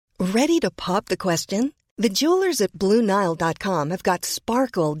Ready to pop the question? The jewelers at BlueNile.com have got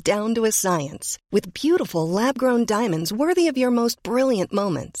sparkle down to a science with beautiful lab-grown diamonds worthy of your most brilliant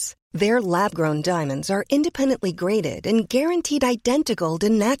moments. Their lab-grown diamonds are independently graded and guaranteed identical to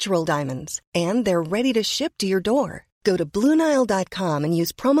natural diamonds, and they're ready to ship to your door. Go to BlueNile.com and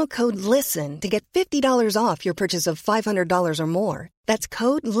use promo code LISTEN to get $50 off your purchase of $500 or more. That's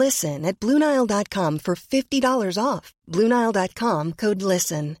code LISTEN at BlueNile.com for $50 off. BlueNile.com, code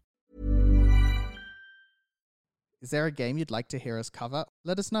LISTEN. Is there a game you'd like to hear us cover?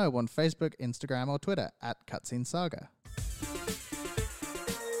 Let us know on Facebook, Instagram, or Twitter at Cutscene Saga.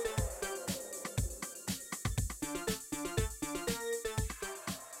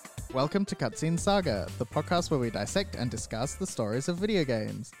 Welcome to Cutscene Saga, the podcast where we dissect and discuss the stories of video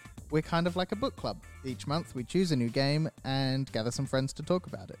games. We're kind of like a book club. Each month we choose a new game and gather some friends to talk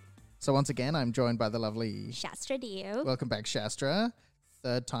about it. So once again, I'm joined by the lovely Shastra Dio. Welcome back, Shastra.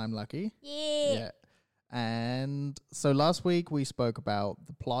 Third time lucky. Yeah. And so last week we spoke about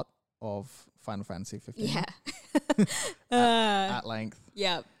the plot of Final Fantasy 15. Yeah. At length.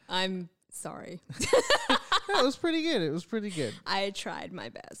 Yeah, I'm sorry. It was pretty good. I tried my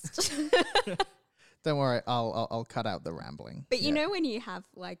best. Don't worry, I'll cut out the rambling. But you know when you have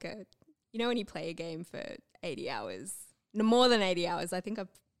like when you play a game for 80 hours, no more than 80 hours, I think I've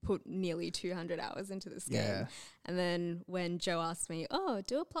put nearly 200 hours into this game. Yeah. And then when Joe asked me,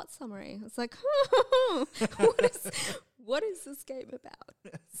 do a plot summary, I was like, what is this game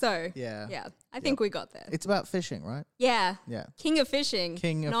about? So, yeah, I think we got there. It's about fishing, right? Yeah. Yeah. King of Fishing.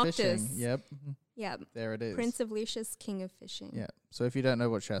 Fishing. Yep. Yeah. There it is. Prince of Lucius, King of Fishing. Yeah. So if you don't know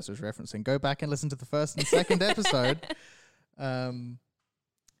what Shasta's referencing, go back and listen to the first and second episode.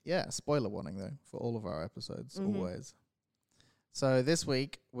 Spoiler warning though for all of our episodes, always. So this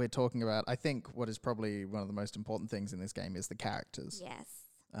week we're talking about, I think, what is probably one of the most important things in this game is the characters. Yes.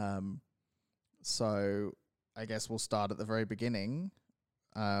 So I guess we'll start at the very beginning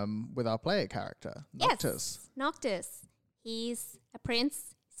with our player character, Noctis. Yes, Noctis. He's a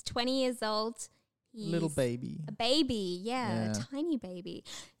prince. He's 20 years old. He's Little baby. A baby, a tiny baby.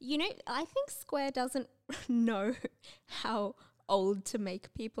 You know, I think Square doesn't know how old to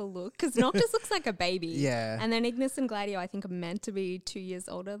make people look because Noctis looks like a baby. Yeah. And then Ignis and Gladio, I think, are meant to be 2 years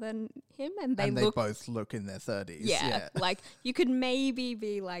older than him. And they both look in their 30s. Yeah. Like you could maybe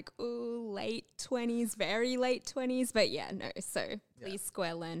be like, ooh, late 20s, very late 20s. But yeah, no. So please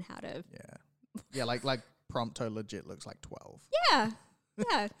Square learn how to. Yeah. Yeah, like Prompto legit looks like 12. Yeah.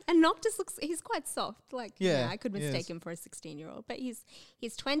 Yeah. And Noctis he's quite soft. Like, I could he mistake is. him for a 16-year-old. But he's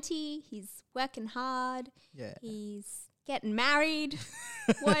 20. He's working hard. Yeah. He's getting married.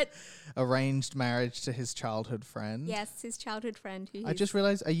 What? Arranged marriage to his childhood friend. Yes, his childhood friend. I just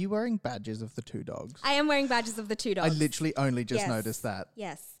realized, are you wearing badges of the two dogs? I am wearing badges of the two dogs. I literally only just noticed that.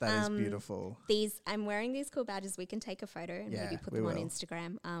 Yes. That is beautiful. I'm wearing these cool badges. We can take a photo and maybe put them on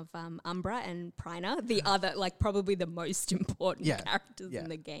Instagram of Umbra and Prina, the other, like probably the most important characters in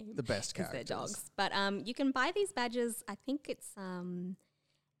the game. The best characters. They're dogs. But you can buy these badges. I think it's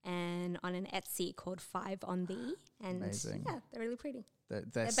and on an Etsy called 5 on Thee. And amazing. Yeah, they're really pretty. They're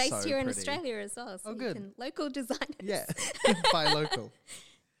based so here in pretty. Australia as well. So good. Can local designers. Yeah, buy local.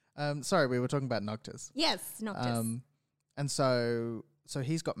 Sorry, we were talking about Noctis. Yes, Noctis. And so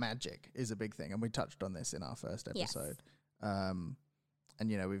he's got magic is a big thing, and we touched on this in our first episode. Yes.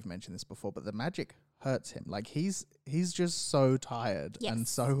 And we've mentioned this before, but the magic hurts him. Like he's just so tired and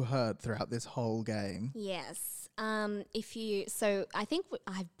so hurt throughout this whole game. Yes. I think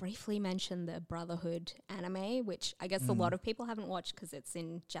I've briefly mentioned the Brotherhood anime, which I guess a lot of people haven't watched because it's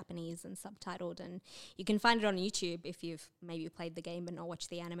in Japanese and subtitled, and you can find it on YouTube if you've maybe played the game but not watched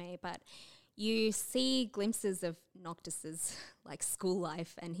the anime. But you see glimpses of Noctis's like school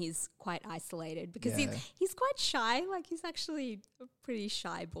life, and he's quite isolated because he's quite shy. Like he's actually a pretty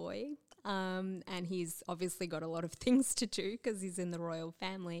shy boy. And he's obviously got a lot of things to do because he's in the royal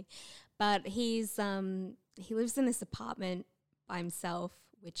family. But he lives in this apartment by himself,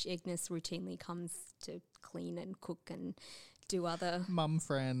 which Ignis routinely comes to clean and cook and do other mum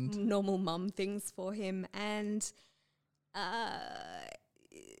friend normal mum things for him. And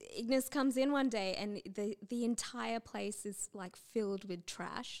Ignis comes in one day and the entire place is like filled with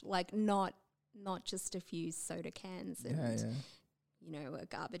trash, like not just a few soda cans and a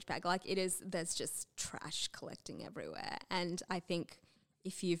garbage bag. Like there's just trash collecting everywhere. And I think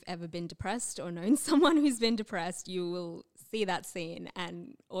if you've ever been depressed or known someone who's been depressed, you will see that scene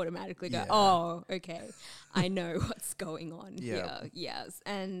and automatically go, oh, okay, I know what's going on here. Yes.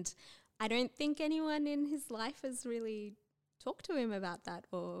 And I don't think anyone in his life has really talked to him about that,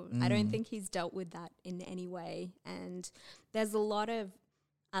 or I don't think he's dealt with that in any way. And there's a lot of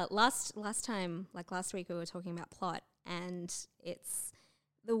last time, like last week, we were talking about plot, and it's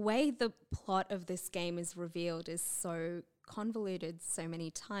the way the plot of this game is revealed is so convoluted so many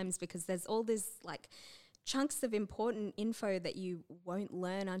times, because there's all this like chunks of important info that you won't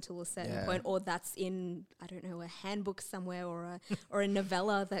learn until a certain point, or that's in, I don't know, a handbook somewhere, or a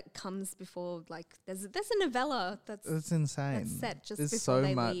novella that comes before. Like there's a novella that's insane. That's set just There's before so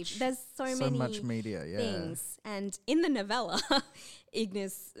they much, leave. There's so much media, things, and in the novella,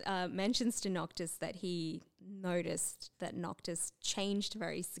 Ignis mentions to Noctis that he noticed that Noctis changed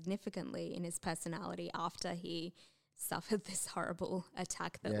very significantly in his personality after he suffered this horrible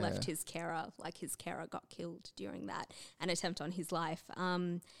attack that left his carer, like his carer got killed during that, an attempt on his life.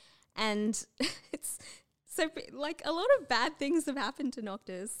 And it's so like a lot of bad things have happened to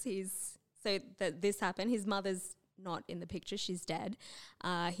Noctis. This happened. His mother's not in the picture. She's dead.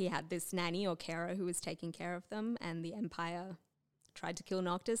 He had this nanny or carer who was taking care of them, and the Empire tried to kill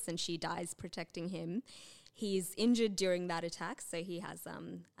Noctis, and she dies protecting him. He's injured during that attack, so he has,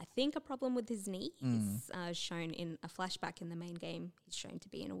 I think, a problem with his knee. He's shown in a flashback in the main game. He's shown to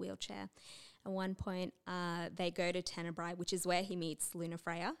be in a wheelchair. At one point, they go to Tenebrae, which is where he meets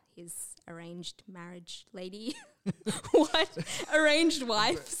Lunafreya, his arranged marriage lady. What? Arranged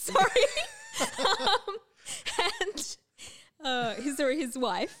wife, sorry. His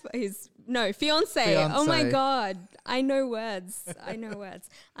wife, fiance. Oh my God. I know words.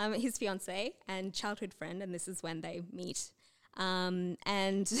 His fiance and childhood friend, and this is when they meet. And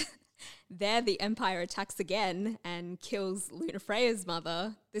there the Empire attacks again and kills Lunafreya's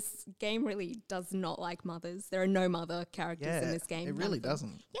mother. This game really does not like mothers. There are no mother characters in this game. It really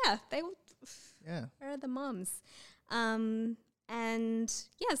doesn't. Yeah, where are the mums? So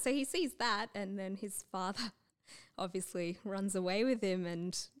he sees that, and then his father obviously runs away with him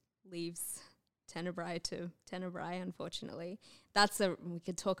and leaves Tenebrae to Tenebrae, unfortunately. We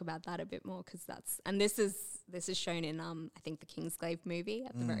could talk about that a bit more, because this is shown in I think the Kingsglaive movie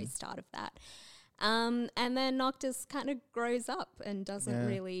at the very start of that. And then Noctis kind of grows up and doesn't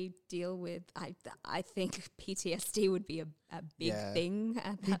really deal with, I think PTSD would be a big thing.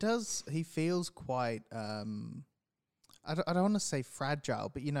 He feels quite I don't want to say fragile,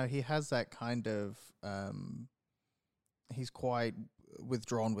 but he has that kind of he's quite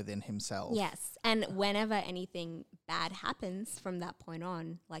withdrawn within himself. Yes, and whenever anything bad happens from that point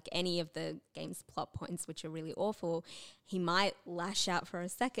on, like any of the game's plot points, which are really awful, he might lash out for a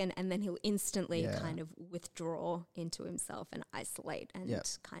second, and then he'll instantly kind of withdraw into himself and isolate and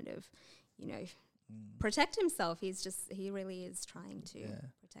kind of, protect himself. He really is trying to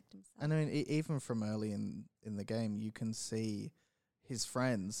protect himself. And I mean, even from early in the game, you can see his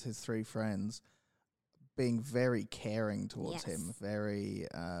three friends, being very caring towards him, very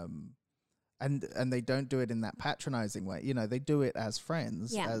and they don't do it in that patronizing way. They do it as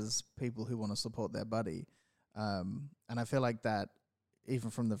friends, as people who want to support their buddy. And I feel like that, even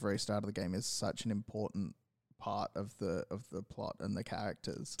from the very start of the game, is such an important part of the plot and the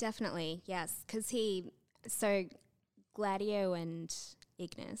characters. Definitely, yes, because Gladio and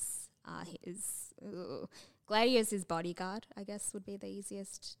Ignis are Gladio's his bodyguard, I guess would be the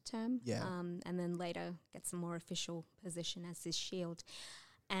easiest term. Yeah. And then later gets a more official position as his shield.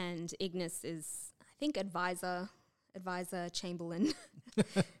 And Ignis is, I think, advisor, chamberlain,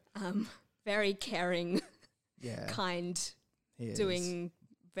 very caring, kind, doing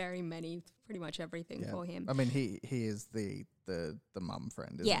very many, pretty much everything for him. I mean, he is the mum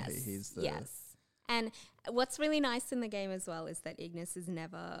friend, isn't he? He's the And what's really nice in the game as well is that Ignis is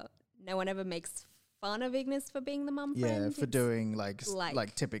no one ever makes fun of Ignis for being the mum friend. Yeah, for doing like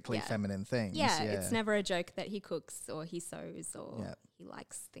typically feminine things. Yeah, it's never a joke that he cooks or he sews or he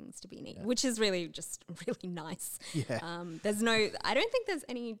likes things to be neat, which is really just really nice. Yeah. I don't think there's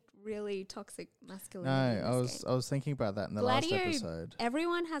any really toxic masculinity. No, I was thinking about that in the last episode.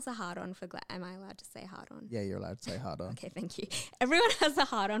 Everyone has a hard on for am I allowed to say hard on? Yeah, you're allowed to say hard on. Okay, thank you. Everyone has a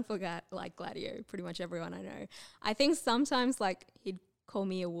hard on for Gladio, pretty much everyone I know. I think sometimes he'd call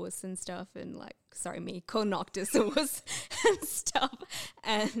me a wuss and stuff, and call Noctis a wuss and stuff.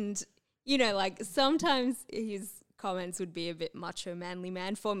 And, sometimes his comments would be a bit macho manly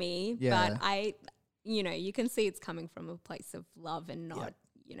man for me, but you can see it's coming from a place of love and not,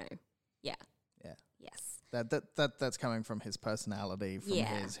 Yes. That's coming from his personality, from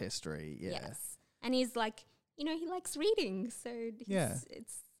his history. Yeah. Yes. And he's he likes reading. So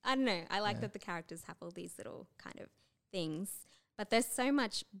it's, I don't know. I like that the characters have all these little kind of things. But there's so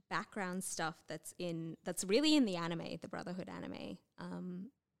much background stuff that's really in the anime, the Brotherhood anime,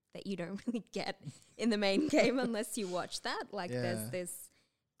 that you don't really get in the main game unless you watch that. There's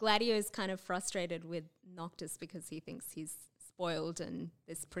Gladio's kind of frustrated with Noctis because he thinks he's spoiled and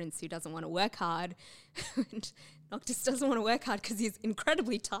this prince who doesn't want to work hard. And Noctis doesn't want to work hard because he's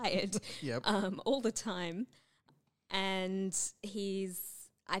incredibly tired all the time. And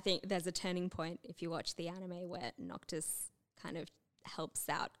I think there's a turning point if you watch the anime where Noctis kind of helps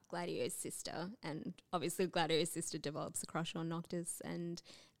out Gladio's sister, and obviously Gladio's sister develops a crush on Noctis, and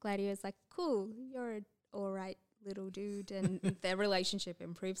Gladio's like, cool, you're an alright little dude, and their relationship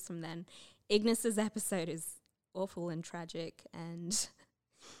improves from then. Ignis's episode is awful and tragic, and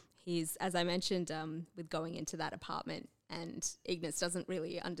he's, as I mentioned, with going into that apartment, and Ignis doesn't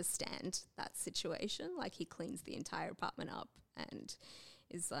really understand that situation. Like, he cleans the entire apartment up and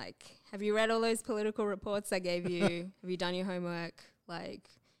is like, have you read all those political reports I gave you? Have you done your homework? Like,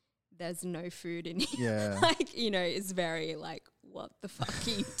 there's no food in here. Yeah. Like, you know, it's very like, what the fuck are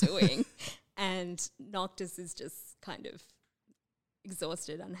you doing? And Noctis is just kind of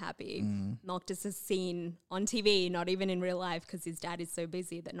exhausted, unhappy. Noctis is seen on TV, not even in real life, because his dad is so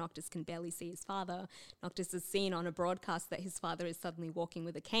busy that Noctis can barely see his father. Noctis is seen on a broadcast that his father is suddenly walking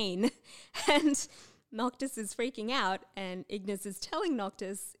with a cane. And Noctis is freaking out, and Ignis is telling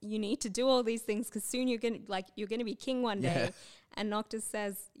Noctis, you need to do all these things because soon you're gonna be king one day. And Noctis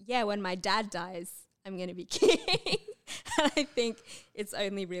says, yeah, when my dad dies, I'm gonna be king. And I think it's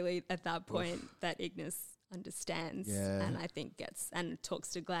only really at that point that Ignis understands, and I think talks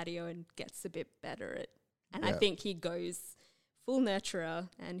to Gladio and gets a bit better at, and I think he goes full nurturer,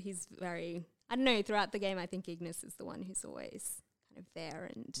 and he's very, I don't know, throughout the game I think Ignis is the one who's always kind of there,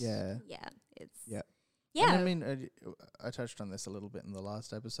 and And I mean, I touched on this a little bit in the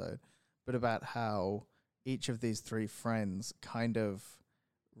last episode, but about how each of these three friends kind of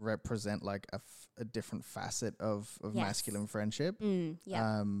represent like a different facet of masculine friendship.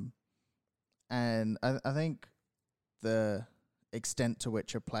 And I think the extent to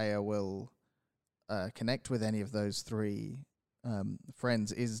which a player will connect with any of those three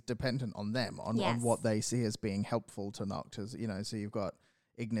friends is dependent on them, on what they see as being helpful to Noctis. You know, so you've got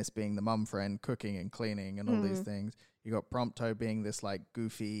Ignis being the mum friend, cooking and cleaning and all these things. You got Prompto being this like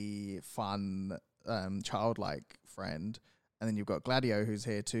goofy, fun, childlike friend, and then you've got Gladio who's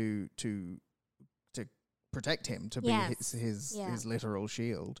here to protect him, to be his literal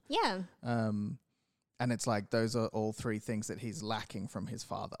shield. And it's like those are all three things that he's lacking from his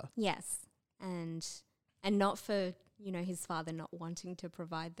father. Yes, and not for, you know, his father not wanting to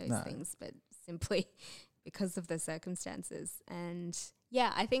provide those things, but simply because of the circumstances. And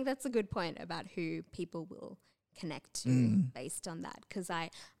yeah, I think that's a good point about who people will connect to based on that. Because I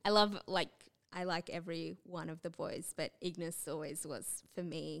like every one of the boys, but Ignis always was for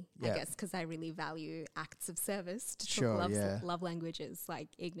me, I guess, because I really value acts of service to talk love languages. Like,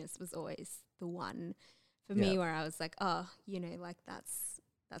 Ignis was always the one for me where I was like, oh, you know, like that's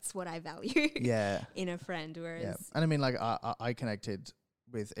what I value in a friend. Whereas, and I mean, like I connected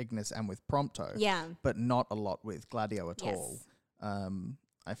with Ignis and with Prompto, but not a lot with Gladio at all.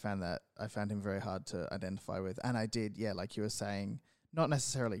 I found him very hard to identify with, and I did, like you were saying, not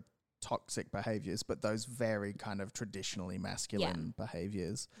necessarily toxic behaviors, but those very kind of traditionally masculine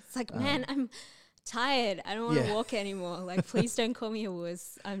behaviors. It's like, man, I'm tired. I don't want to walk anymore. Like, please don't call me a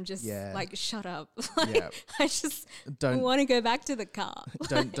wuss. I'm just like, shut up. Like, I just don't want to go back to the car.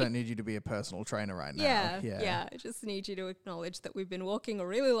 Don't need you to be a personal trainer right now. I just need you to acknowledge that we've been walking a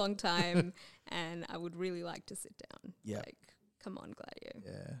really long time and I would really like to sit down. Like, come on,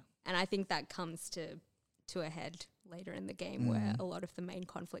 Gladio. And I think that comes to a head later in the game where a lot of the main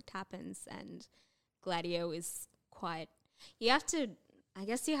conflict happens, and Gladio is quite, you have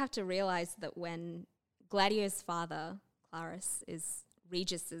to realize that when Gladio's father, Clarus, is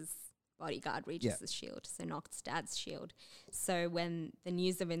Regis's bodyguard, Regis's shield, so Noct's dad's shield. So when the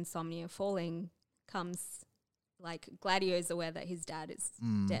news of Insomnia falling comes, like, Gladio's aware that his dad is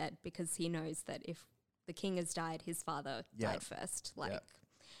dead, because he knows that if the king has died, his father died first.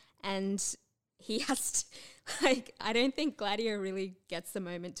 And he has to, like, I don't think Gladio really gets a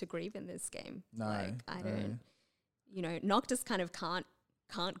moment to grieve in this game. I don't, you know, Noctis kind of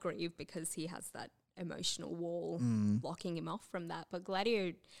can't grieve because he has that emotional wall blocking him off from that. But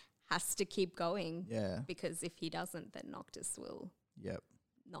Gladio has to keep going. Because if he doesn't, then Noctis will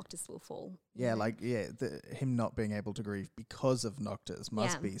fall. Him not being able to grieve because of Noctis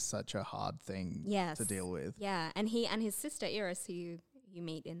must be such a hard thing to deal with. And he and his sister Iris, who you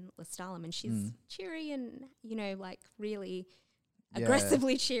meet in Lestallum, and she's cheery and, you know, like, really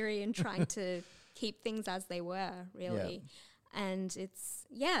aggressively cheery and trying to keep things as they were, really. And it's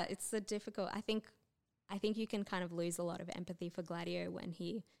a difficult, I think you can kind of lose a lot of empathy for Gladio when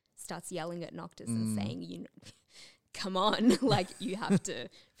he starts yelling at Noctis and saying, you know, come on, like you have to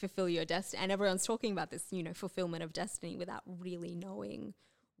fulfill your destiny. And everyone's talking about this, you know, fulfillment of destiny without really knowing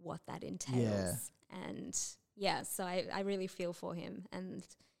what that entails. And so I really feel for him. And,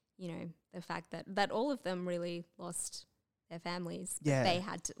 you know, the fact that all of them really lost their families. But they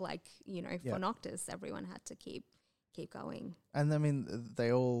had to, like, you know, for Noctis, everyone had to keep going. And I mean,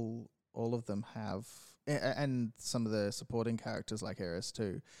 they all of them have, and some of the supporting characters like Iris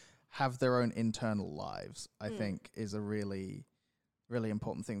too, have their own internal lives, I think is a really, really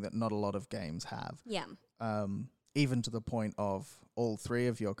important thing that not a lot of games have. Yeah. Even to the point of all three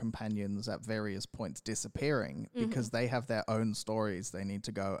of your companions at various points disappearing because they have their own stories they need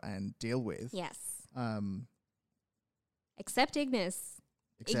to go and deal with. Yes. Except Ignis.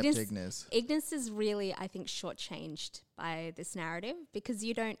 Ignis is really, I think, shortchanged by this narrative because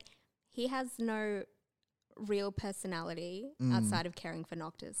he has no real personality outside of caring for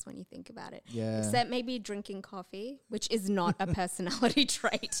Noctis when you think about it. Yeah. Except maybe drinking coffee, which is not a personality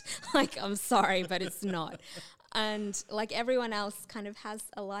trait. Like, I'm sorry, but it's not. And like everyone else kind of has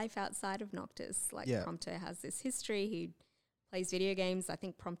a life outside of Noctis. Like Prompto has this history. He plays video games. I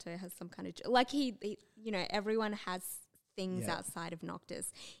think Prompto has some kind of, like he you know, everyone has things outside of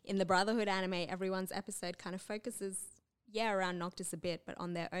Noctis. In the Brotherhood anime, everyone's episode kind of focuses around Noctis a bit, but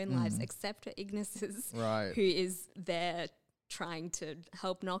on their own lives, except for Ignis's, who is there trying to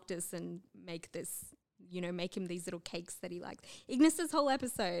help Noctis and make this, you know, make him these little cakes that he likes. Ignis's whole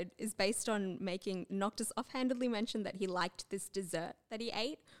episode is based on making Noctis offhandedly mention that he liked this dessert that he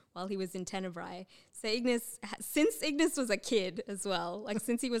ate while he was in Tenebrae. So Ignis, since Ignis was a kid as well, like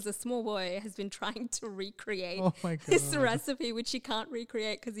since he was a small boy, has been trying to recreate this recipe, which he can't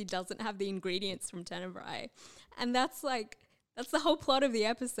recreate because he doesn't have the ingredients from Tenebrae. And that's the whole plot of the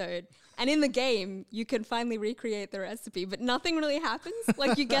episode. And in the game, you can finally recreate the recipe, but nothing really happens.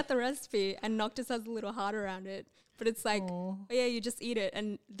 Like you get the recipe and Noctis has a little heart around it, but it's like, you just eat it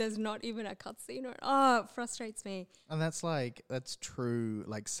and there's not even a cutscene or it frustrates me. And that's true,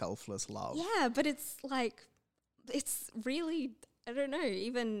 like selfless love. Yeah, but it's like, it's really, I don't know,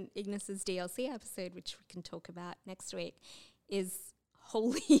 even Ignis's DLC episode, which we can talk about next week, is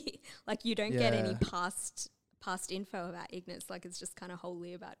wholly, like you don't get any past info about Ignis. Like it's just kind of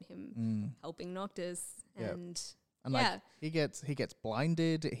wholly about him helping Noctis. And like he gets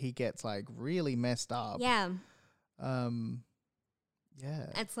blinded, he gets like really messed up.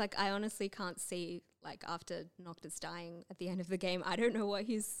 It's like I honestly can't see, like after Noctis dying at the end of the game, I don't know what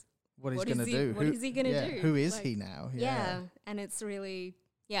he's gonna do. What is he gonna do? Who is he now? And it's really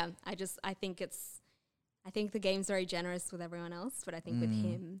I think the game's very generous with everyone else, but I think with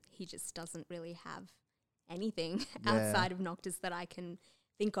him he just doesn't really have anything outside of Noctis that I can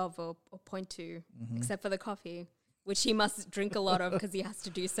think of or point to, except for the coffee, which he must drink a lot of because he has to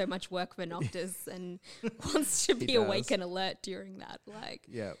do so much work for Noctis and wants to be awake and alert during that. Like,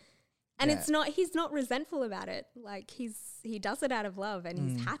 and he's not resentful about it. Like he does it out of love and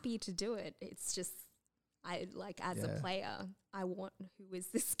he's happy to do it. It's just, I like as a player, I want, who is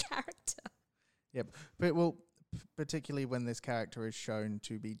this character? Yep. But particularly when this character is shown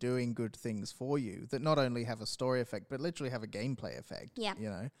to be doing good things for you that not only have a story effect but literally have a gameplay effect. Yeah.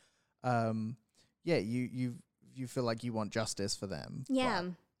 You know, you feel like you want justice for them. Yeah.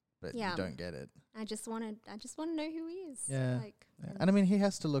 But you don't get it. I just want to know who he is. Yeah. And I mean, he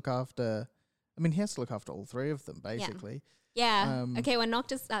has to look after all three of them basically. Yeah. Okay. When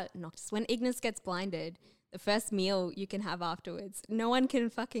when Ignis gets blinded, the first meal you can have afterwards, no one can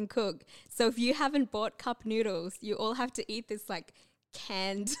fucking cook. So if you haven't bought cup noodles, you all have to eat this like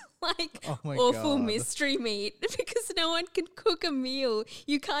canned, like awful mystery meat because no one can cook a meal.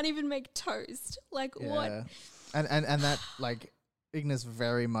 You can't even make toast. Like what? And that like Ignis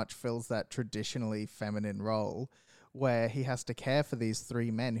very much fills that traditionally feminine role where he has to care for these three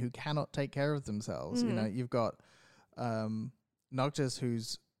men who cannot take care of themselves. You know, you've got Noctis,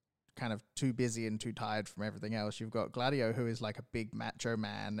 who's kind of too busy and too tired from everything else. You've got Gladio, who is like a big macho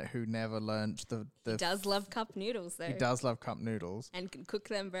man who never learned the He does love cup noodles though. He does love cup noodles. And can cook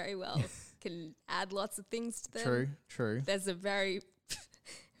them very well. Can add lots of things to them. True. There's a very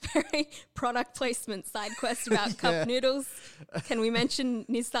very product placement side quest about cup noodles. Can we mention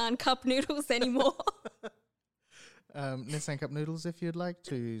Nissan cup noodles anymore? Nissan cup noodles, if you'd like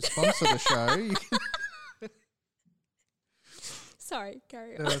to sponsor the show, you can. Sorry,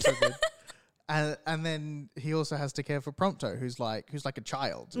 carry on. No, that's so good. And then he also has to care for Prompto, who's like a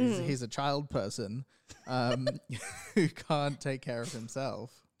child. He's a child person who can't take care of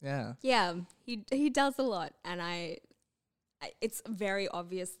himself. Yeah. Yeah, he does a lot, and it's very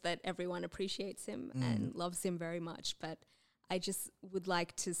obvious that everyone appreciates him and loves him very much. But I just would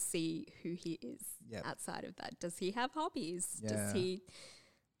like to see who he is outside of that. Does he have hobbies? Does he,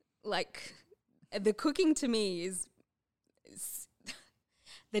 like, the cooking to me is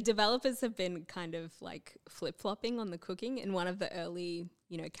the developers have been kind of like flip-flopping on the cooking. In one of the early,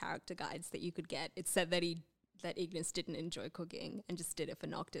 character guides that you could get, it said that Ignis didn't enjoy cooking and just did it for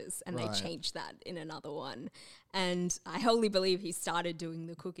Noctis, and they changed that in another one. And I wholly believe he started doing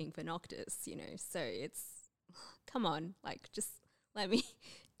the cooking for Noctis, so it's, come on, like, just let me,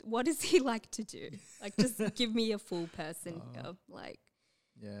 what does he like to do? Like, just give me a full person here, like.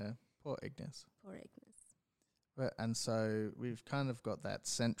 Yeah, poor Ignis. Poor Ignis. And so we've kind of got that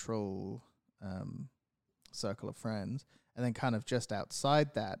central circle of friends. And then kind of just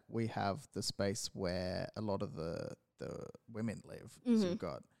outside that, we have the space where a lot of the women live. So you've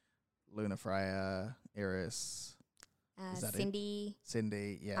got Lunafreya, Iris, Cindy,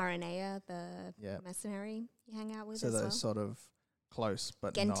 Aranea, the mercenary you hang out with as well. So those sort of close,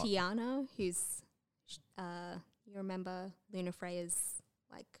 but Gentiana, who's, you remember Lunafreya's,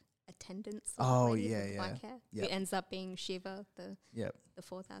 like, attendant. Black hair, who ends up being Shiva, the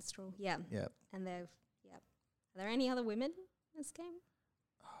fourth astral. And are there any other women in this game?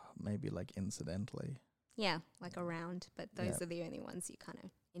 Maybe like incidentally. Yeah, like around, but those are the only ones you kind of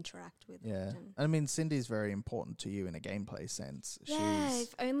interact with. Yeah, often. I mean, Cindy's very important to you in a gameplay sense. Yeah,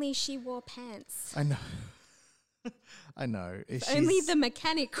 if only she wore pants. I know. I know. If only the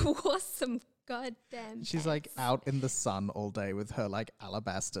mechanic wore some goddamn She's pants. like out in the sun all day with her like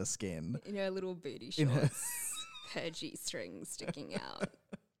alabaster skin. In her little booty shorts, her G-string sticking out.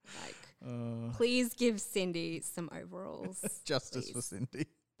 Like, please give Cindy some overalls. Justice for Cindy.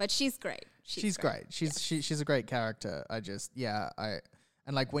 But she's great. She's great. She's a great character.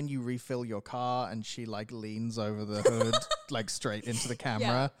 And like when you refill your car and she like leans over the hood like straight into the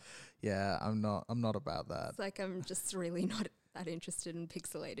camera. Yeah, I'm not about that. It's like I'm just really not that interested in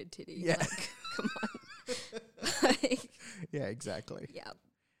pixelated titties. Yeah. Like, come on. Yeah, exactly. Yeah.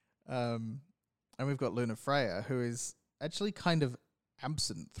 And we've got Lunafreya, who is actually kind of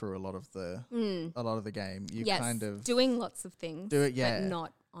absent through a lot of the game. You kind of doing lots of things, but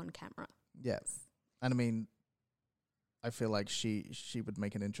not on camera. Yes, and I mean, I feel like she would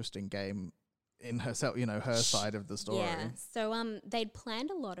make an interesting game in herself. Her side of the story. Yeah. So they'd planned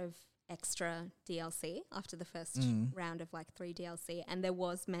a lot of extra DLC after the first round of like 3 DLC, and there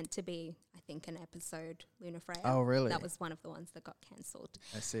was meant to be, I think, an episode Lunafreya. Oh, really? That was one of the ones that got cancelled.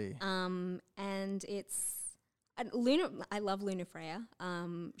 I see. And it's I love Lunafreya.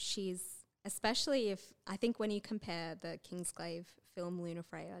 She's, especially I think when you compare the Kingsglaive film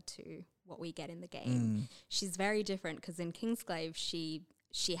Lunafreya to what we get in the game, she's very different, because in Kingsglaive she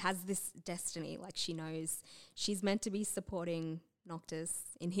has this destiny, like she knows she's meant to be supporting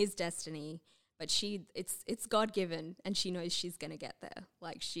Noctis in his destiny, but it's God-given, and she knows she's going to get there.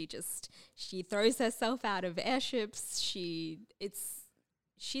 Like she throws herself out of airships. She's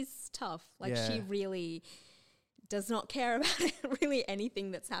tough. Like she really does not care about really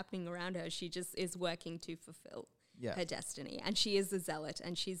anything that's happening around her. She just is working to fulfill her destiny. And she is a zealot,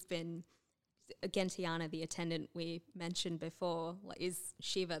 and she's been, Gentiana, the attendant we mentioned before, is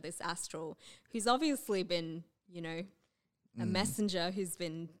Shiva, this astral, who's obviously been, a messenger who's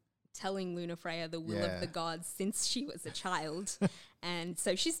been telling Lunafreya the will of the gods since she was a child. And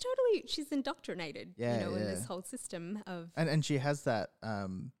so she's indoctrinated, in this whole system of... And she has that,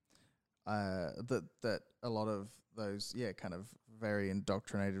 that a lot of those, kind of very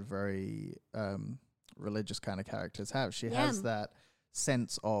indoctrinated, very religious kind of characters have. She has that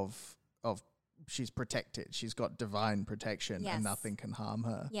sense of she's protected. She's got divine protection and nothing can harm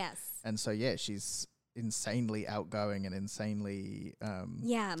her. Yes. And so, she's insanely outgoing and insanely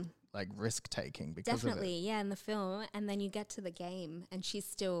like risk-taking because definitely of it. In the film. And then you get to the game and she's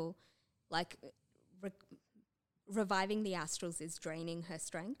still like reviving the astrals is draining her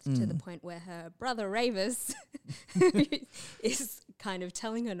strength to the point where her brother Ravus is kind of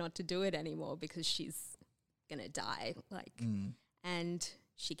telling her not to do it anymore because she's gonna die, and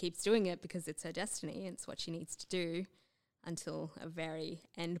she keeps doing it because it's her destiny and it's what she needs to do, until a very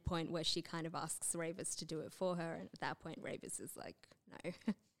end point where she kind of asks Ravus to do it for her, and at that point Ravus is like, no,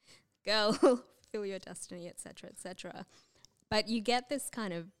 girl, fulfill your destiny, etc., etc. But you get this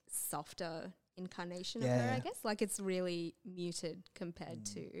kind of softer incarnation of her, I guess. Like it's really muted compared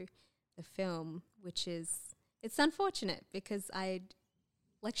to the film, which is, it's unfortunate because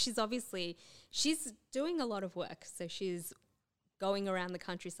she's doing a lot of work. So she's going around the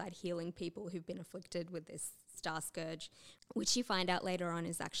countryside healing people who've been afflicted with this Star Scourge, which you find out later on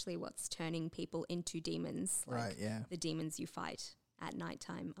is actually what's turning people into demons. Right, The demons you fight at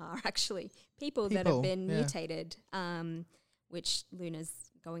nighttime are actually people that have been mutated. which Luna's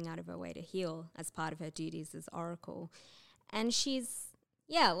going out of her way to heal as part of her duties as Oracle. And she's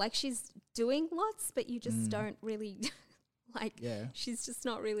doing lots, but you just don't really she's just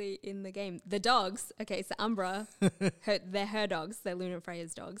not really in the game. The dogs, okay, so Umbra, they're her dogs, they're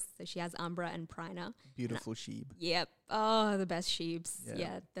Lunafreya's dogs. So she has Umbra and Prina. Beautiful sheep. Yep. Oh, the best sheeps.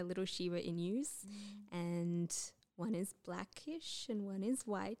 Yeah, the little Shiba Inus. And one is blackish and one is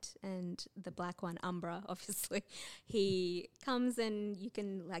white. And the black one, Umbra, obviously, he comes and you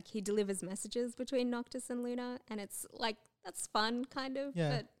can, he delivers messages between Noctis and Luna. And it's that's fun, kind of.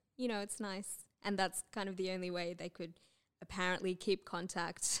 Yeah. But, it's nice. And that's kind of the only way they could apparently keep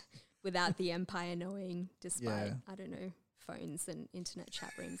contact without the Empire knowing, despite, I don't know, phones and internet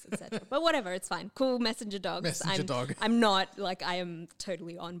chat rooms, etc. But whatever, it's fine. Cool messenger dogs. Dog. I'm not, I am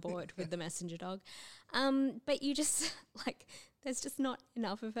totally on board with the messenger dog. But you just, there's just not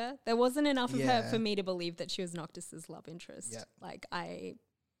enough of her. There wasn't enough of her for me to believe that she was Noctis's love interest. Yeah.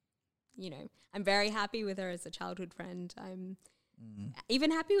 I'm very happy with her as a childhood friend. I'm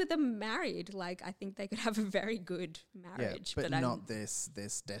even happy with them married. I think they could have a very good marriage. But not this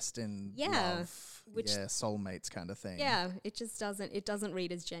destined love, soulmates kind of thing. Yeah, it just doesn't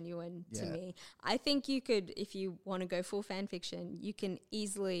read as genuine to me. I think you could, if you want to go full fan fiction, you can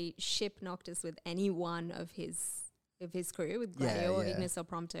easily ship Noctis with any one of his crew, with Gladio or Ignis or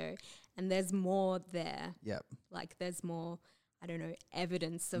Prompto, and there's more there. Yep. There's more, I don't know,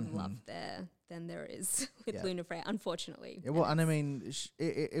 evidence of love there than there is with Lunafreya, unfortunately. Yeah, well, and I mean,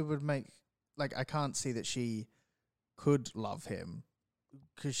 it would make, I can't see that she could love him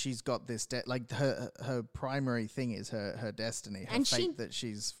because she's got this, her primary thing is her destiny, her fate that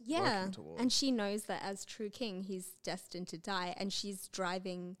she's working towards. And she knows that as true king, he's destined to die, and she's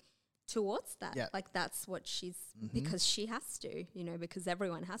driving towards that. Yeah. That's what she's, because she has to, because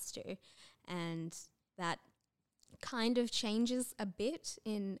everyone has to. And that kind of changes a bit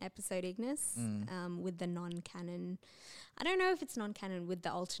in episode Ignis with the non-canon. I don't know if it's non-canon with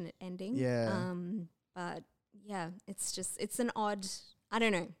the alternate ending. Yeah. But yeah, it's an odd, I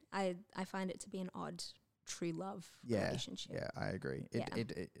don't know. I find it to be an odd true love relationship. Yeah, I agree.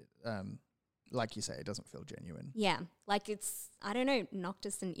 It like you say, it doesn't feel genuine. Yeah. It's, I don't know,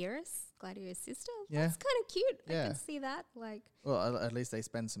 Noctis and Iris, Gladio's sister. Yeah. That's kind of cute. Yeah. I can see that. Well, at least they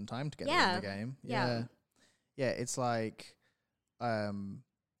spend some time together in the game. Yeah. Yeah, it's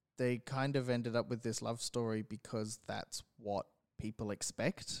they kind of ended up with this love story because that's what people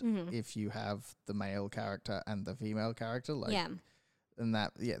expect if you have the male character and the female character. And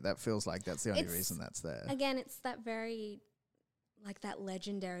that feels like that's the only reason that's there. Again, it's that very, that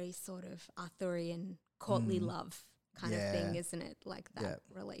legendary sort of Arthurian courtly love kind of thing, isn't it? That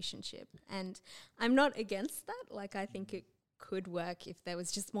relationship. And I'm not against that. I think it could work if there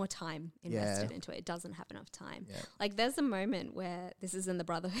was just more time invested into it. It doesn't have enough time. Yeah. There's a moment where, this is in the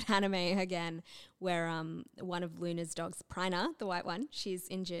Brotherhood anime again, where one of Luna's dogs, Prina, the white one, she's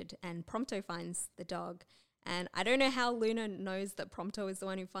injured and Prompto finds the dog. And I don't know how Luna knows that Prompto is the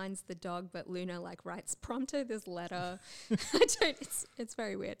one who finds the dog, but Luna writes Prompto this letter. It's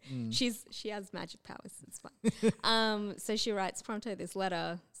very weird. She has magic powers. It's fine. So she writes Prompto this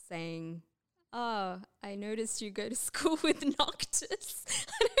letter saying, "Oh, I noticed you go to school with Noctis."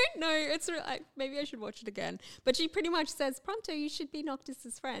 I don't know. It's maybe I should watch it again. But she pretty much says, "Prompto, you should be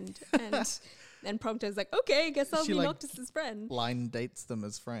Noctis's friend." And then Prompto's okay, I guess I'll be Noctis's friend. Blind dates them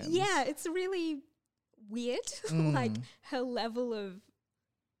as friends. Yeah, it's really weird. Her level of,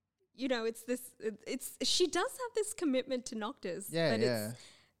 it's this. She does have this commitment to Noctis. Yeah, but it's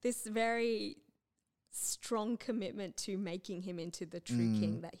this very strong commitment to making him into the true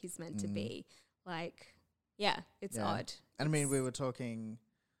king that he's meant to be. It's odd. And I mean, we were talking,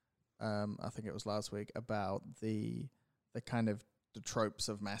 I think it was last week, about the kind of the tropes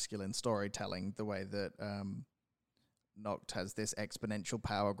of masculine storytelling, the way that Noct has this exponential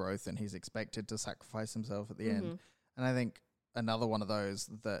power growth and he's expected to sacrifice himself at the end. And I think another one of those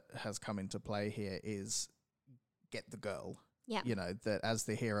that has come into play here is get the girl. Yeah. That as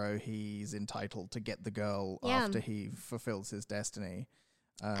the hero, he's entitled to get the girl after he fulfills his destiny.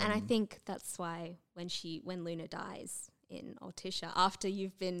 And I think that's why when Luna dies in Altissia, after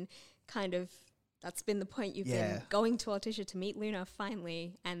you've been that's been the point, you've been going to Altissia to meet Luna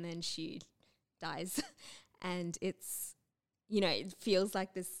finally, and then she dies. And it's, it feels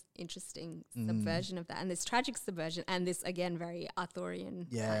like this interesting subversion of that, and this tragic subversion, and this, again, very Arthurian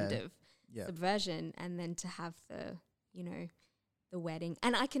kind of subversion. And then to have the wedding.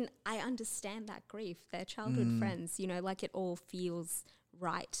 And I understand that grief. They're childhood friends, it all feels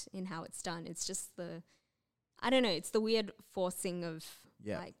right in how it's done. It's just I don't know, it's the weird forcing of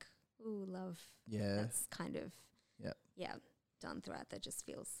ooh, love. Yeah. That's kind of, done throughout that just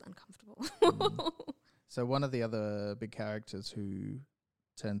feels uncomfortable. So one of the other big characters who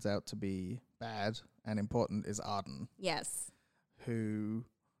turns out to be bad and important is Arden. Yes. Who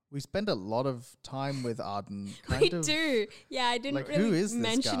we spend a lot of time with Arden. We do. Yeah, I didn't like, who really is this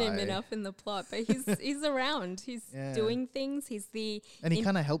mention him guy? enough in the plot, but he's around. He's doing things. He's the And he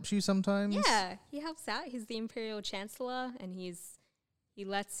kind of helps you sometimes. Yeah, he helps out. He's the Imperial Chancellor, and he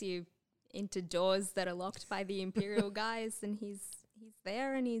lets you into doors that are locked by the Imperial guys, and he's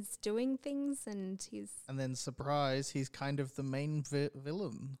there and he's doing things, and then surprise, he's kind of the main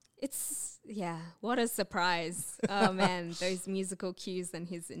villain. What a surprise. Oh man, those musical cues and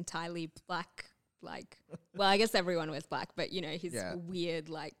his entirely black, like, well, I guess everyone wears black, but you know, his weird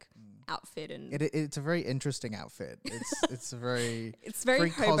like outfit, and it's a very interesting outfit. It's very it's very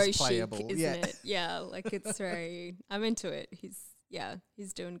hobo chic, cosplayable, isn't it? Yeah, like it's very. I'm into it.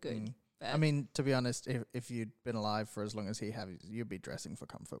 He's doing good. I mean, to be honest, if you'd been alive for as long as he has, you'd be dressing for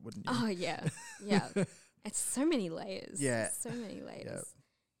comfort, wouldn't you? Oh yeah, yeah. It's so many layers. Yeah, so many layers. Yep.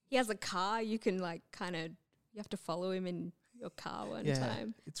 He has a car. You can like you have to follow him in your car one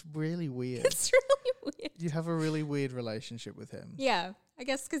time. It's really weird. It's really weird. You have a really weird relationship with him. Yeah, I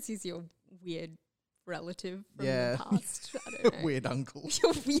guess because he's your weird relative from Yeah. the past. I don't know. Weird uncle.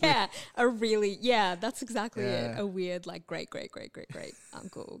 Yeah, that's exactly it. A weird like great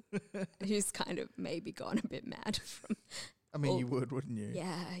uncle who's kind of maybe gone a bit mad from. I mean, you would, wouldn't you?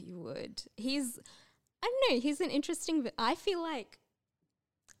 Yeah, you would. I don't know, he's an interesting, I feel like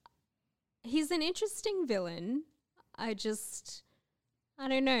he's an interesting villain. I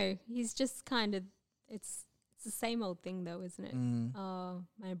don't know. He's just kind of, it's the same old thing though, isn't it? Oh,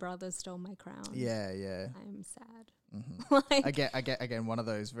 my brother stole my crown. Yeah. I'm sad. Mm-hmm. I get again one of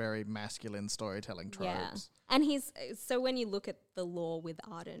those very masculine storytelling tropes. Yeah. And so when you look at the lore with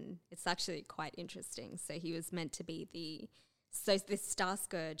Arden, it's actually quite interesting. So he was meant to be so this Star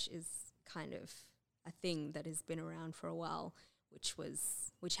Scourge is kind of a thing that has been around for a while,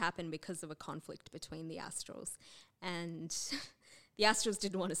 which happened because of a conflict between the Astrals, and the Astrals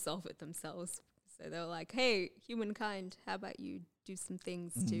didn't want to solve it themselves. So they were like, hey, humankind, how about you do some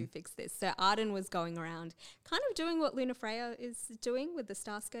things to fix this? So Arden was going around kind of doing what Lunafreya is doing with the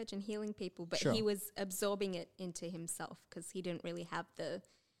Star Scourge and healing people, but he was absorbing it into himself because he didn't really have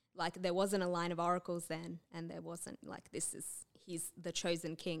there wasn't a line of oracles then, and there wasn't he's the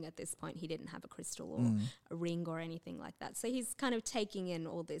chosen king at this point. He didn't have a crystal or a ring or anything like that. So he's kind of taking in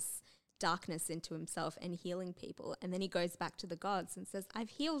all this darkness into himself and healing people. And then he goes back to the gods and says, I've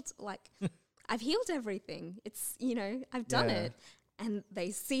healed everything. It's, I've done it. And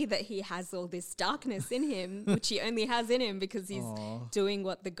they see that he has all this darkness in him, which he only has in him because he's doing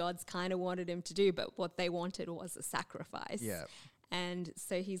what the gods kind of wanted him to do, but what they wanted was a sacrifice. Yeah. And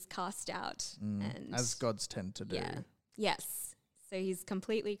so he's cast out. And as gods tend to do. Yeah. Yes. So he's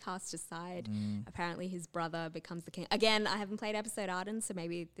completely cast aside. Apparently his brother becomes the king. Again, I haven't played episode Arden, so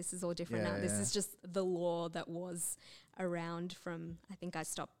maybe this is all different now. This is just the lore that was around from, I think I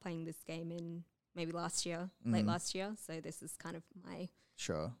stopped playing this game in maybe last year, late last year. So this is kind of my,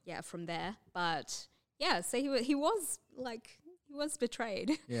 from there. But yeah, so he was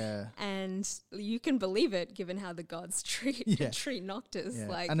betrayed. Yeah. And you can believe it given how the gods treat Noctis. Yeah.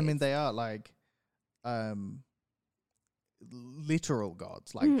 Like, and I mean, they are like literal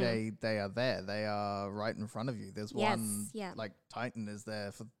gods. Like they are there. They are right in front of you. There's one, like Titan is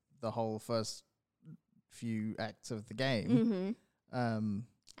there for the whole first few acts of the game.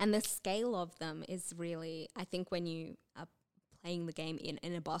 And the scale of them is really, I think when you are playing the game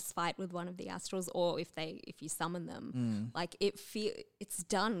in a boss fight with one of the Astrals, or if you summon them, like it's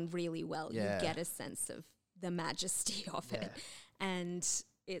done really well. You get a sense of the majesty of it. And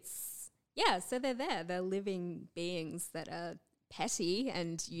so they're there. They're living beings that are petty,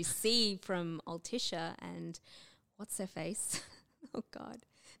 and you see from Altissia and what's her face? Oh God,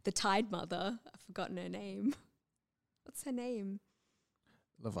 the Tide Mother. I've forgotten her name. What's her name?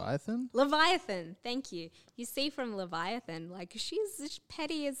 Leviathan, thank you. You see from Leviathan, like, she's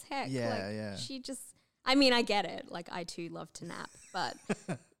petty as heck. She just, I mean, I get it. Like, I too love to nap, but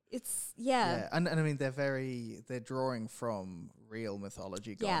it's, And I mean, they're drawing from real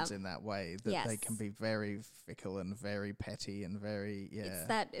mythology gods in that way, that they can be very fickle and very petty and very,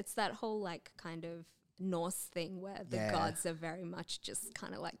 It's that whole, like, kind of Norse thing where the gods are very much just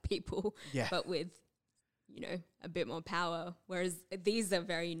kind of like people, but with, a bit more power, whereas these are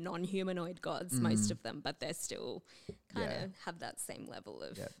very non-humanoid gods, most of them, but they're still kind of have that same level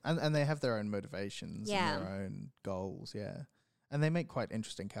of... And they have their own motivations and their own goals, and they make quite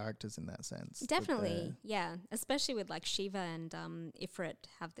interesting characters in that sense. Definitely, especially with like Shiva and Ifrit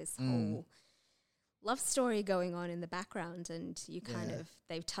have this whole love story going on in the background, and you kind of,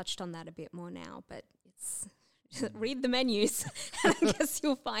 they've touched on that a bit more now, but it's, read the menus and I guess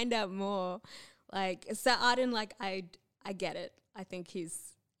you'll find out more. Like, so Arden, like, I get it. I think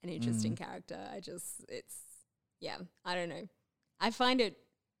he's an interesting character. I don't know. I find it,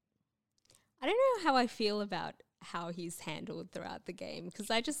 I don't know how I feel about how he's handled throughout the game, because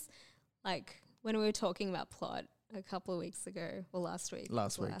I just, like, when we were talking about plot a couple of weeks ago, or last week.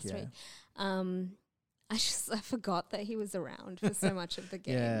 I forgot that he was around for so much of the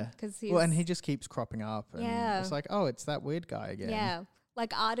game. Yeah. And he just keeps cropping up. And it's like, oh, it's that weird guy again. Yeah.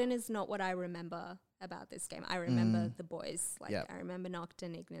 Like, Arden is not what I remember about this game. I remember the boys. Like, I remember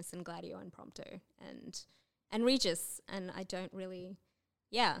Nocturne, Ignis, and Gladio, and Prompto, and Regis. And I don't really,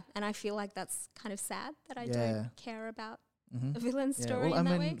 and I feel like that's kind of sad that I don't care about a villain story in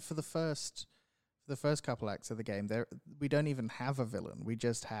that way. For the first couple acts of the game, we don't even have a villain. We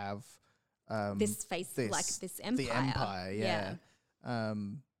just have this empire. The empire, I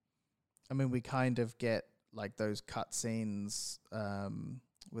mean, we kind of get like those cutscenes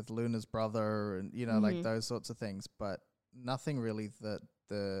with Luna's brother and, you know, like those sorts of things, but nothing really that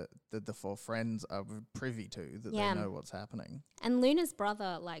the four friends are privy to, that they know what's happening. And Luna's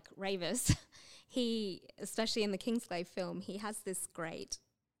brother, like Ravus, he, especially in the Kingsglaive film, he has this great,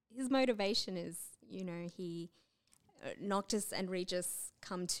 his motivation is, you know, Noctis and Regis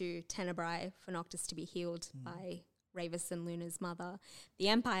come to Tenebrae for Noctis to be healed by Ravus and Luna's mother. The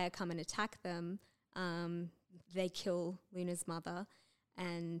Empire come and attack them. They kill Luna's mother,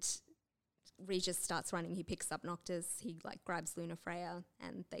 and Regis starts running. He picks up Noctis. He like grabs Luna Freya,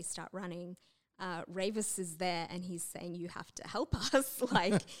 and they start running. Ravus is there, and he's saying, "You have to help us,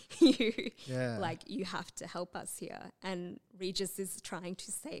 like you have to help us here." And Regis is trying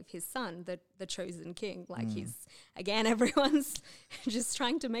to save his son, the chosen king. Like everyone's just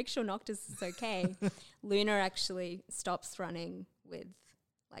trying to make sure Noctis is okay. Luna actually stops running with,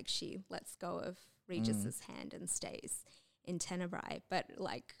 like, she lets go of Regis's hand and stays in Tenebrae. But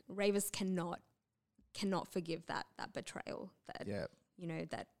like Ravus cannot forgive that betrayal, that you know,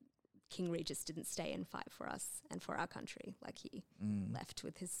 that King Regis didn't stay and fight for us and for our country, like he left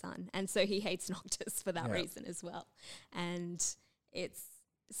with his son. And so he hates Noctis for that reason as well. And it's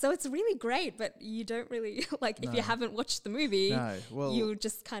really great, but you don't really, like, if you haven't watched the movie, you'll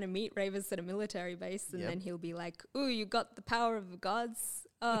just kind of meet Ravus at a military base, and then he'll be like, "Ooh, you got the power of the gods.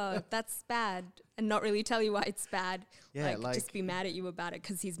 Oh, that's bad," and not really tell you why it's bad. Like just be mad at you about it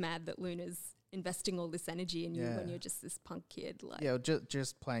because he's mad that Luna's investing all this energy in you when you're just this punk kid. Like,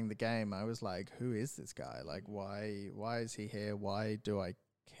 just playing the game, I was like, who is this guy? Like, why is he here? Why do I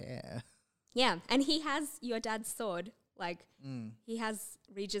care? Yeah, and he has your dad's sword. Like, he has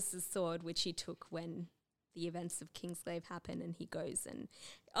Regis's sword, which he took when the events of Kingsglaive happen, and he goes and,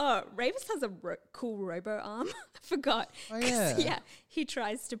 Ravus has a cool robo arm. I forgot. Oh, yeah. He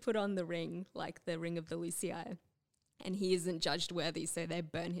tries to put on the ring, like the ring of the Lucii, and he isn't judged worthy, so they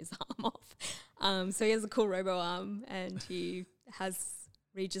burn his arm off. So he has a cool robo arm, and he has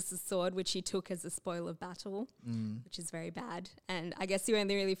Regis's sword, which he took as a spoil of battle, which is very bad. And I guess you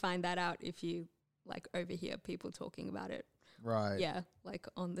only really find that out if you, like, overhear people talking about it. Right. Yeah, like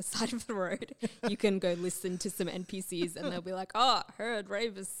on the side of the road. You can go listen to some NPCs and they'll be like, "Oh, I heard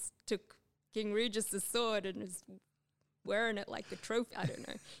Ravus took King Regis's sword and is wearing it like a trophy." I don't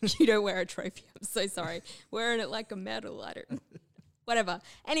know. You don't wear a trophy. I'm so sorry. Wearing it like a medal. I don't. Whatever.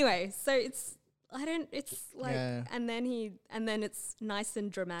 Anyway, so it's like, and then it's nice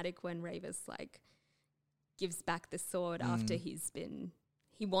and dramatic when Ravus, like, gives back the sword after he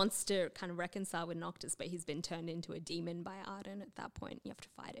wants to kind of reconcile with Noctis, but he's been turned into a demon by Arden at that point. You have to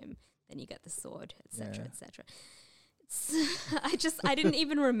fight him, then you get the sword, etc., etc. I didn't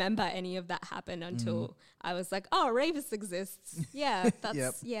even remember any of that happened until I was like, "Oh, Ravus exists." Yeah,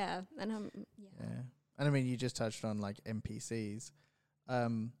 that's and and I mean, you just touched on, like, NPCs.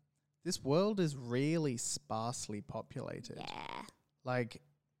 This world is really sparsely populated. Yeah, like,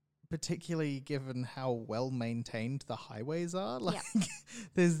 particularly given how well maintained the highways are. Like,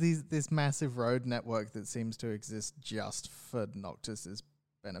 there's this massive road network that seems to exist just for Noctis's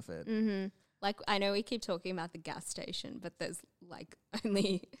benefit. Like, I know we keep talking about the gas station, but there's, like,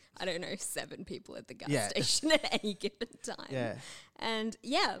 only, I don't know, 7 people at the gas station at any given time. Yeah. And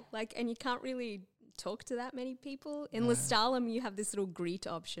and you can't really talk to that many people. In Lestallum, you have this little greet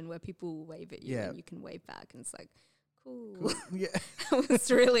option where people will wave at you and you can wave back, and it's like, cool. Yeah. It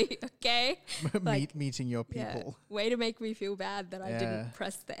was really okay. Like, meeting your people. Yeah. Way to make me feel bad that I didn't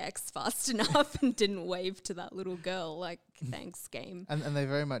press the X fast enough and didn't wave to that little girl. Like, thanks, game. And they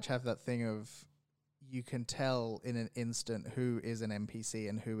very much have that thing of, you can tell in an instant who is an NPC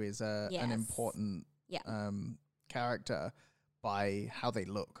and who is an important character by how they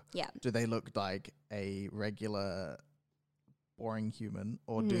look. Yeah. Do they look like a regular boring human,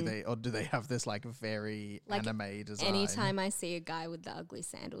 or do they have this like very like anime design? Anytime I see a guy with the ugly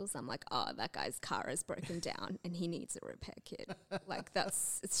sandals, I'm like, oh, that guy's car is broken down and he needs a repair kit. Like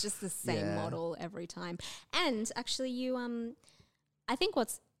it's just the same model every time. And actually I think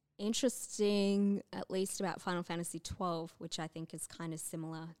what's interesting, at least about Final Fantasy 12, which I think is kind of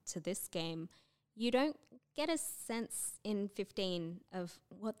similar to this game, you don't get a sense in 15 of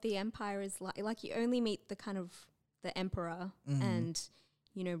what the Empire is like. Like, you only meet the kind of the Emperor and,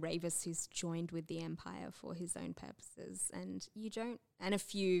 you know, Ravus, who's joined with the Empire for his own purposes, and and a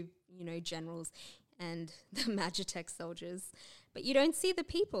few, you know, generals and the Magitech soldiers, but you don't see the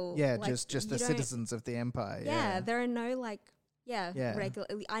people. Yeah, like, just the citizens of the Empire. Yeah, there are no regular.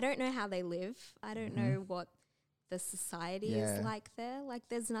 I don't know how they live. I don't know what the society is like there. Like,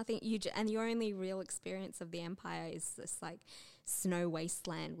 there's nothing and your only real experience of the Empire is this like snow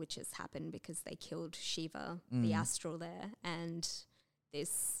wasteland, which has happened because they killed Shiva, the Astral there, and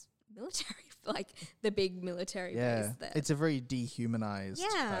this military, like the big military base there. It's a very dehumanized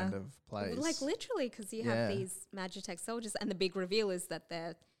kind of place. Like, literally, because you have these Magitech soldiers, and the big reveal is that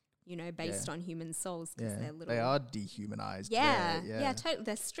they're, you know, based on human souls, because they're little. They are dehumanized. Yeah, totally.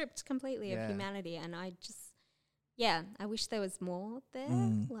 They're stripped completely of humanity, and I just, I wish there was more there.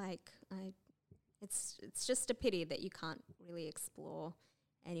 It's just a pity that you can't really explore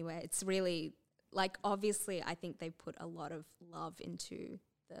anywhere. It's really, like, obviously, I think they put a lot of love into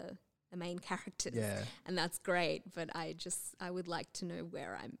the main characters, and that's great. But I would like to know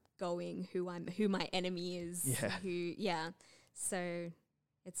where I'm going, who my enemy is, So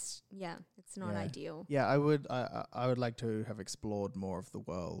it's not ideal. Yeah, I would like to have explored more of the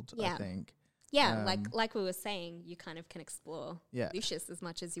world. I think. Yeah, like we were saying, you kind of can explore Lucius as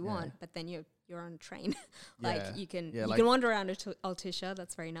much as you want, but then you're on a train. You can wander around Altissia.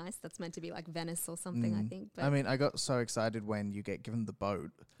 That's very nice. That's meant to be like Venice or something, I think. But I mean, I got so excited when you get given the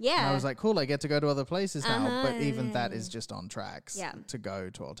boat. Yeah. And I was like, cool, I get to go to other places now. But even that is just on tracks to go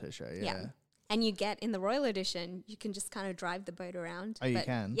to Altissia. Yeah. And you get, in the Royal Edition, you can just kind of drive the boat around. Oh, you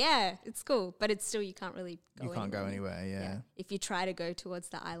can? Yeah, it's cool. But it's still, you can't really go anywhere. You can't go anywhere, If you try to go towards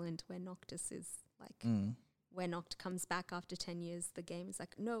the island where Noctis is, like, where Noct comes back after 10 years, the game is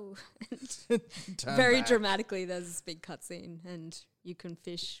like, no. Very dramatically, there's this big cutscene, and you can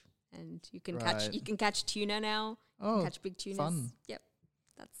fish, and you can catch tuna now. Oh, catch big tunas. Fun. Yep.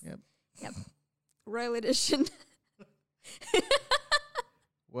 Yep. Royal Edition.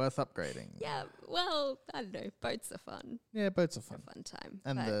 Worth upgrading. Yeah, well, I don't know. Boats are fun. Yeah, boats are fun. A fun time.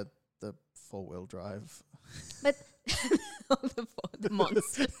 And the 4-wheel drive. But the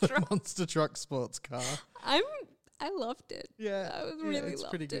monster truck. The monster truck sports car. I loved it. Yeah. I was really it's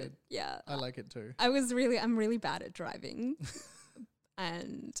loved pretty it. good. Yeah. I like it too. I'm really bad at driving.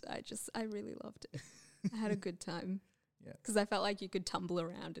 And I really loved it. I had a good time. Yeah. Because I felt like you could tumble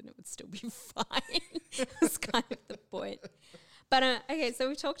around and it would still be fine. That's kind of the point. But, okay, so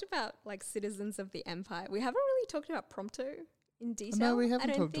we talked about, like, citizens of the Empire. We haven't really talked about Prompto in detail. No, we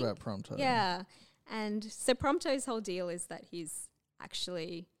haven't talked about Prompto. Yeah. And so Prompto's whole deal is that he's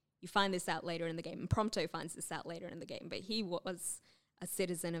actually, you find this out later in the game, and Prompto finds this out later in the game, but he was a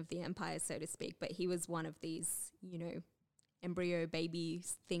citizen of the Empire, so to speak, but he was one of these, you know, embryo baby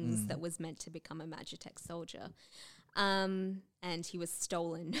things that was meant to become a Magitech soldier. And he was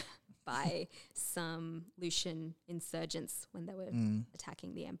stolen by some Lucian insurgents when they were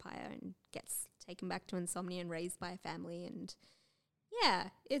attacking the Empire, and gets taken back to Insomnia and raised by a family. And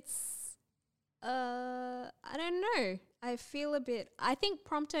it's I don't know. I feel I think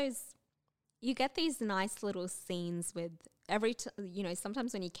Prompto's, you get these nice little scenes with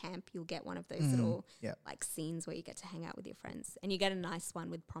sometimes when you camp, you'll get one of those little like scenes where you get to hang out with your friends, and you get a nice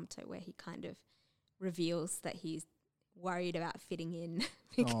one with Prompto where he kind of reveals that he's worried about fitting in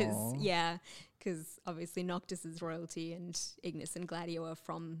because obviously Noctis is royalty and Ignis and Gladio are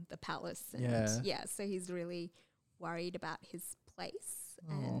from the palace, and so he's really worried about his place.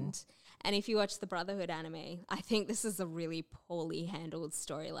 And if you watch the Brotherhood anime, I think this is a really poorly handled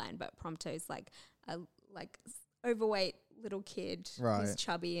storyline, but Prompto's like a overweight little kid who's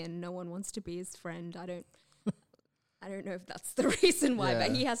chubby and no one wants to be his friend. I don't know if that's the reason why,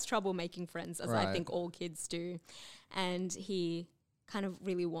 but he has trouble making friends, as I think all kids do. And he kind of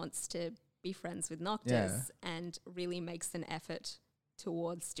really wants to be friends with Noctis and really makes an effort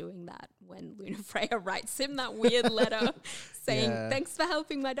towards doing that when Lunafreya writes him that weird letter saying, thanks for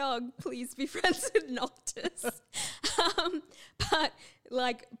helping my dog, please be friends with Noctis. But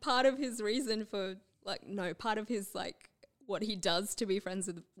like part of his reason for part of his like what he does to be friends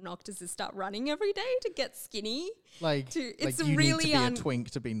with Noctis is start running every day to get skinny. It's you really need to be a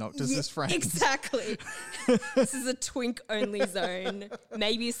twink to be Noctis's friend. Exactly. This is a twink only zone.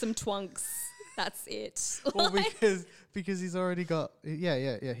 Maybe some twunks. That's it. Well, because he's already got he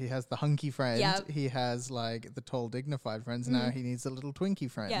has the hunky friend. Yep. He has like the tall dignified friends. Now he needs a little Twinkie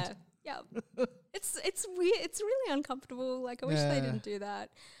friend. Yeah. It's weird. It's really uncomfortable. Like I wish they didn't do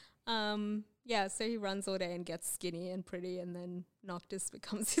that. So he runs all day and gets skinny and pretty, and then Noctis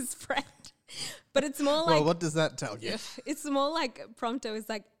becomes his friend. But it's more like, well, what does that tell you? It's more like Prompto is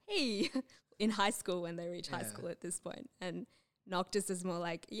like, hey, in high school when they reach high school at this point, and Noctis is more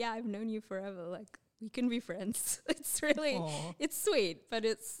like, yeah, I've known you forever. Like we can be friends. It's really, it's sweet, but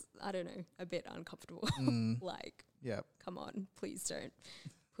it's, I don't know, a bit uncomfortable. Like, come on, please don't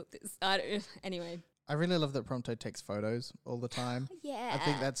put this. Anyway. I really love that Prompto takes photos all the time. Yeah. I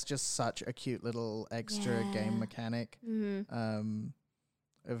think that's just such a cute little extra game mechanic.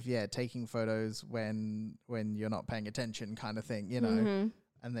 Of taking photos when you're not paying attention kind of thing, you know.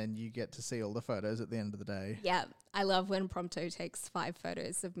 And then you get to see all the photos at the end of the day. Yeah. I love when Prompto takes 5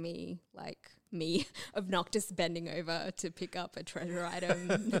 photos of of Noctis bending over to pick up a treasure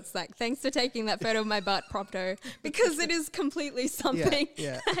item. It's like, thanks for taking that photo of my butt, Prompto, because it is completely something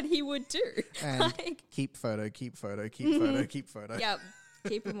that he would do. And keep photo. Yep,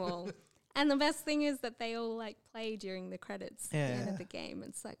 keep them all. And the best thing is that they all like play during the credits at the end of the game.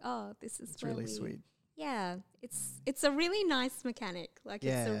 It's like, oh, this is really sweet. Yeah, it's a really nice mechanic. Like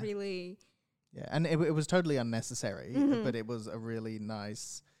it's a really and it was totally unnecessary, but it was a really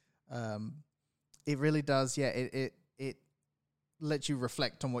nice. It really does. Yeah, it lets you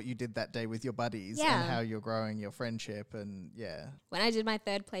reflect on what you did that day with your buddies and how you're growing your friendship and When I did my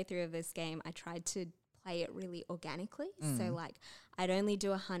 3rd playthrough of this game, I tried to play it really organically. So like I'd only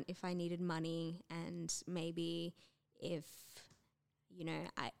do a hunt if I needed money, and maybe if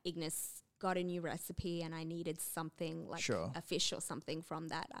Ignis got a new recipe and I needed something like a fish or something from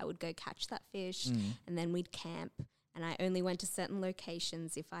that, I would go catch that fish and then we'd camp, and I only went to certain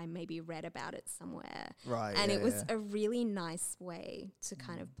locations if I maybe read about it somewhere. Right. And it was a really nice way to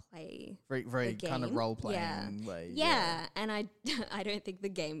kind of play very the kind of game. role playing way. Yeah. And I don't think the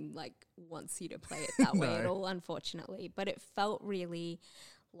game like wants you to play it that way at all, unfortunately. But it felt really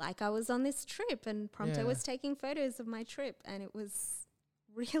like I was on this trip, and Prompto was taking photos of my trip, and it was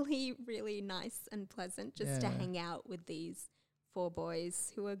really, really nice and pleasant just to hang out with these 4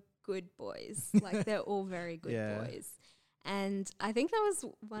 boys who are good boys. Like they're all very good boys. And I think that was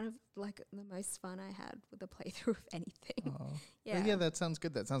one of like the most fun I had with a playthrough of anything. Well, that sounds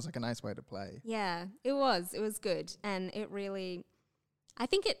good. That sounds like a nice way to play. Yeah, it was good. And it really, I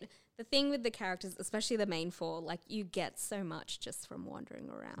think the thing with the characters, especially the main 4, like you get so much just from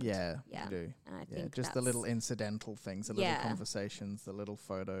wandering around. Yeah. You do. And I think just the little incidental things, the little conversations, the little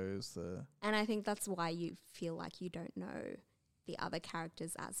photos. And I think that's why you feel like you don't know the other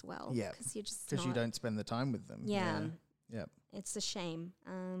characters as well. Yeah. Because you don't spend the time with them. Yeah. Yep. It's a shame.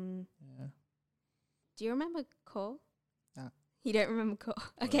 Do you remember Kor? No. You don't remember Kor?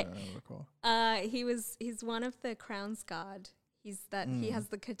 Okay. I don't recall. He's one of the Crown's Guard. He has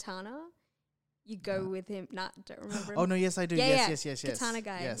the katana. You go with him. Don't remember him. Oh no, yes I do. Yes. Katana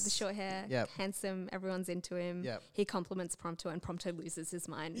guy with the short hair. Yep. Handsome. Everyone's into him. Yep. He compliments Prompto, and Prompto loses his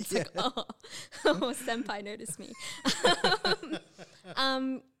mind. It's like, oh, senpai noticed me.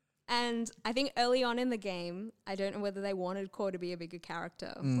 And I think early on in the game, I don't know whether they wanted Kor to be a bigger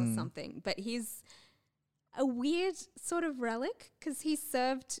character or something, but he's a weird sort of relic because he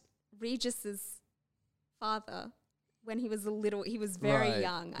served Regis's father when he was he was very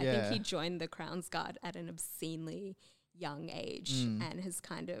young. I think he joined the Crown's Guard at an obscenely young age and has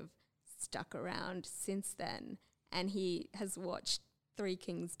kind of stuck around since then. And he has watched 3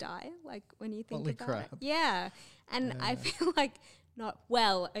 kings die, like when you think about it. Yeah. And I feel like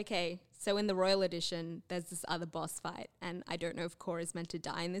so in the Royal Edition, there's this other boss fight, and I don't know if Kor is meant to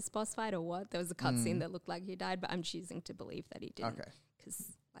die in this boss fight or what. There was a cutscene that looked like he died, but I'm choosing to believe that he didn't. Okay.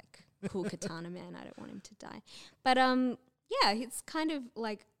 Because, like, cool katana man, I don't want him to die. But, it's kind of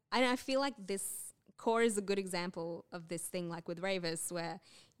like, I feel like this Kor is a good example of this thing, like with Ravus, where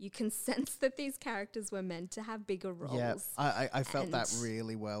you can sense that these characters were meant to have bigger roles. Yeah, I felt that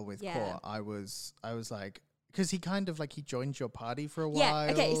really well with Kor. I was like, because he kind of like, he joined your party for a while.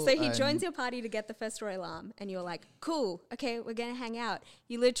 Yeah, okay, so he joins your party to get the first royal arm, and you're like, cool, okay, we're going to hang out.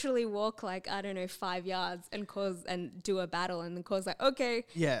 You literally walk like, 5 yards and do a battle, and then Kor's like, okay,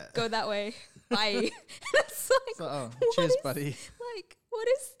 go that way, bye. It's like, cheers, buddy. Like, what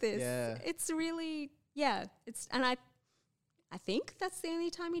is this? Yeah. It's really, and I think that's the only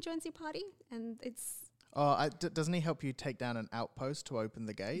time he joins your party, and it's... Oh, doesn't he help you take down an outpost to open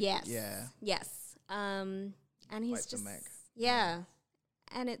the gate? Yes. Yeah. Yes. And he's Quite the just... mech. Yeah.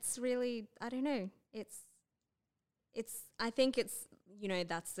 And it's really, I don't know, I think it's, you know,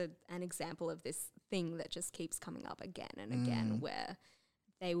 that's an example of this thing that just keeps coming up again and again, where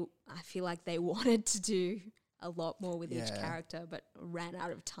I feel like they wanted to do a lot more with each character, but ran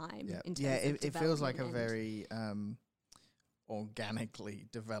out of time. In terms of it feels like a and very organically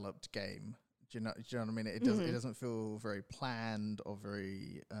developed game. Do you know what I mean? It doesn't feel very planned or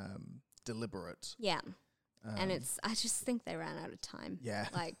very deliberate. Yeah. And I just think they ran out of time. Yeah.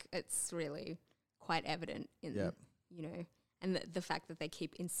 Like, it's really quite evident in, you know, and the fact that they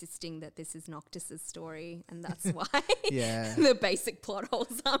keep insisting that this is Noctis's story, and that's why the basic plot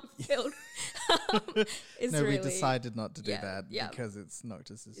holes aren't filled. We decided not to do that because it's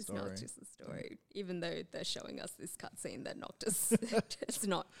Noctis's story. It's Noctis's story, even though they're showing us this cutscene that Noctis is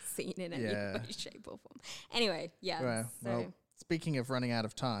not seen in any way, shape or form. Anyway, well, speaking of running out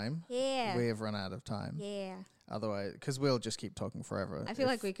of time, we have run out of time. Yeah. Otherwise, because we'll just keep talking forever. I feel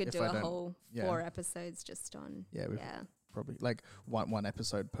like we could do a whole 4 episodes just on. Probably like one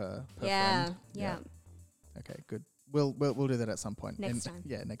episode per friend. Yeah. Okay, good. We'll do that at some point. Next time.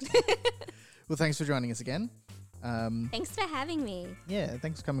 Yeah, next time. Well, thanks for joining us again. Thanks for having me. Yeah,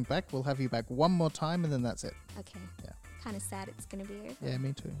 thanks for coming back. We'll have you back one more time and then that's it. Okay. Yeah. Kind of sad it's going to be over. Yeah,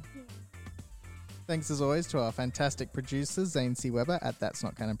 me too. Yeah. Thanks as always to our fantastic producer, Zane C. Weber at That's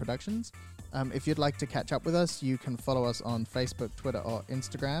Not Canon Productions. If you'd like to catch up with us, you can follow us on Facebook, Twitter, or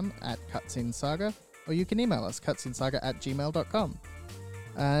Instagram at Cutscene Saga, or you can email us, cutscenesaga@gmail.com.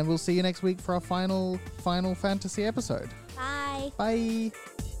 And we'll see you next week for our final fantasy episode. Bye. Bye.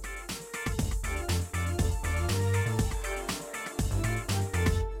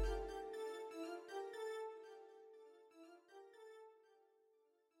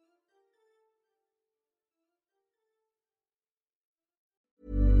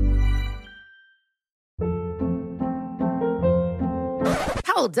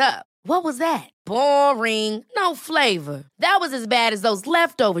 Hold up. What was that? Boring. No flavor. That was as bad as those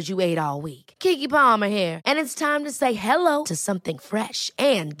leftovers you ate all week. Keke Palmer here. And it's time to say hello to something fresh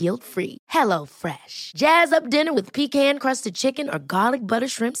and guilt-free. HelloFresh. Jazz up dinner with pecan-crusted chicken or garlic butter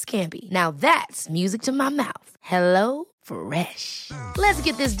shrimp scampi. Now that's music to my mouth. HelloFresh. Let's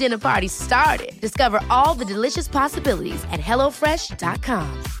get this dinner party started. Discover all the delicious possibilities at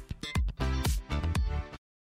HelloFresh.com.